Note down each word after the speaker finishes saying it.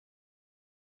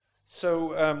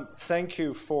Thank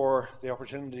you for the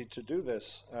opportunity to do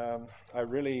this. I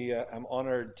really am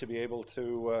honored to be able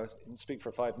to speak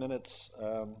for 5 minutes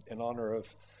in honor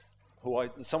of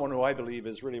someone who I believe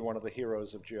is really one of the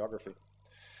heroes of geography.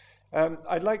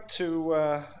 I'd like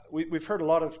to, we've heard a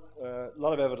lot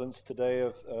of evidence today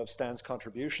of Stan's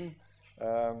contribution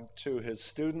to his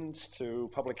students, to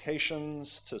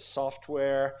publications, to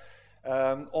software.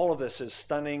 All of this is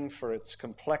stunning for its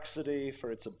complexity,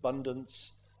 for its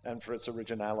abundance, and for its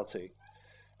originality.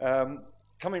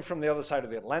 Coming from the other side of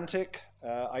the Atlantic,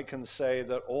 I can say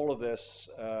that all of this,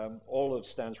 all of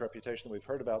Stan's reputation that we've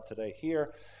heard about today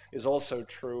here, is also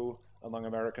true among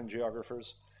American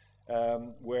geographers,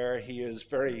 where he is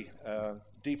very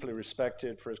deeply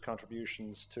respected for his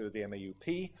contributions to the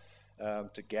MAUP,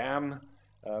 to GAM,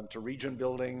 to region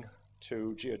building,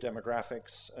 to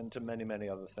geodemographics, and to many, many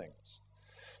other things.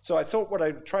 So I thought what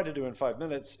I'd try to do in 5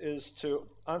 minutes is to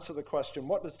answer the question,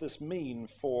 what does this mean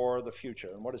for the future?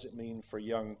 And what does it mean for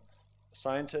young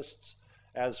scientists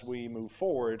as we move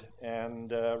forward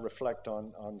and reflect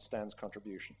on Stan's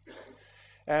contribution?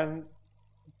 And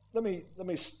let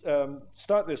me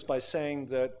start this by saying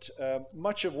that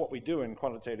much of what we do in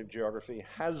quantitative geography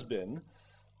has been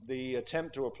the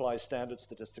attempt to apply standard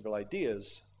statistical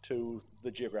ideas to the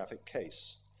geographic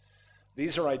case.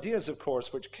 These are ideas, of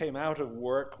course, which came out of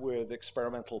work with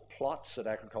experimental plots at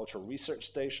agricultural research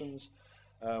stations,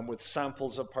 with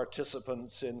samples of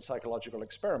participants in psychological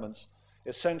experiments,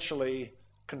 essentially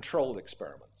controlled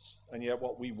experiments. And yet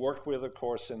what we work with, of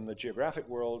course, in the geographic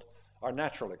world are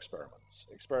natural experiments,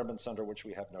 experiments under which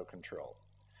we have no control.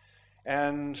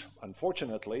 And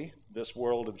unfortunately, this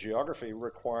world of geography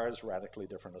requires radically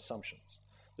different assumptions.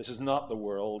 This is not the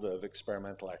world of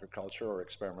experimental agriculture or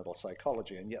experimental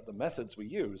psychology, and yet the methods we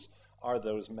use are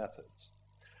those methods.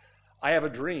 I have a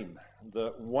dream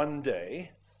that one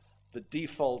day the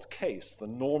default case, the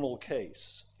normal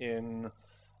case in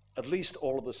at least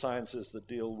all of the sciences that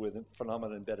deal with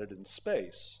phenomena embedded in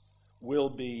space will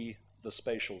be the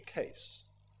spatial case.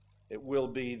 It will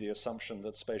be the assumption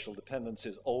that spatial dependence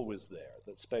is always there,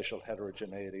 that spatial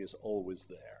heterogeneity is always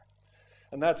there.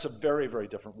 And that's a very, very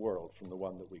different world from the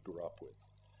one that we grew up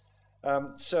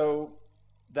with. So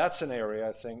that's an area,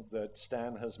 I think, that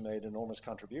Stan has made enormous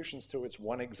contributions to. It's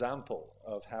one example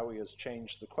of how he has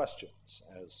changed the questions,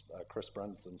 as Chris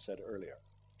Brunsden said earlier.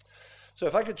 So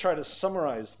if I could try to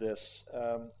summarize this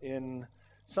in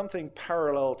something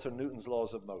parallel to Newton's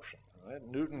laws of motion. Right?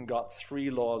 Newton got 3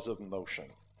 laws of motion.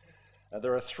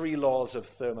 There are 3 laws of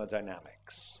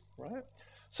thermodynamics. Right?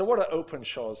 So what are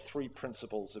Openshaw's 3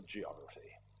 principles of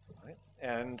geography? Right?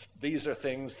 And these are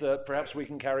things that perhaps we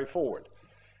can carry forward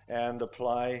and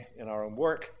apply in our own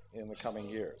work in the coming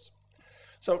years.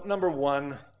 So number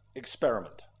 1,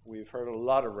 experiment. We've heard a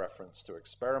lot of reference to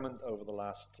experiment over the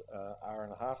last hour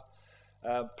and a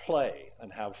half. Play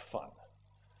and have fun.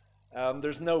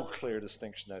 There's no clear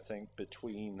distinction, I think,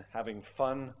 between having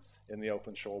fun in the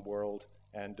Openshaw world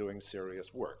and doing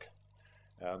serious work.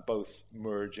 Both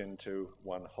merge into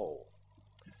one whole.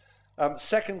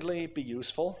 Secondly, be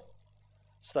useful.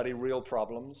 Study real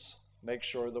problems. Make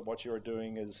sure that what you're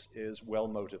doing is well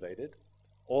motivated.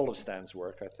 All of Stan's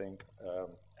work, I think,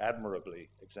 admirably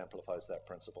exemplifies that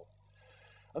principle.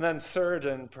 And then third,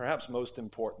 and perhaps most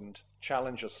important,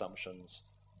 challenge assumptions,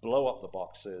 blow up the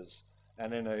boxes,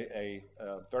 and in a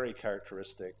very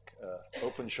characteristic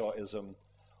Openshawism,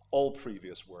 all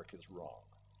previous work is wrong.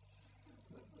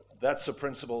 That's a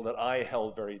principle that I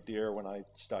held very dear when I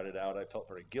started out. I felt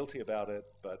very guilty about it,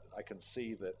 but I can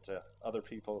see that other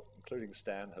people, including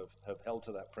Stan, have held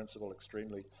to that principle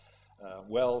extremely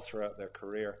well throughout their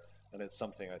career, and it's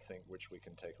something I think which we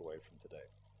can take away from today.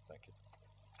 Thank you.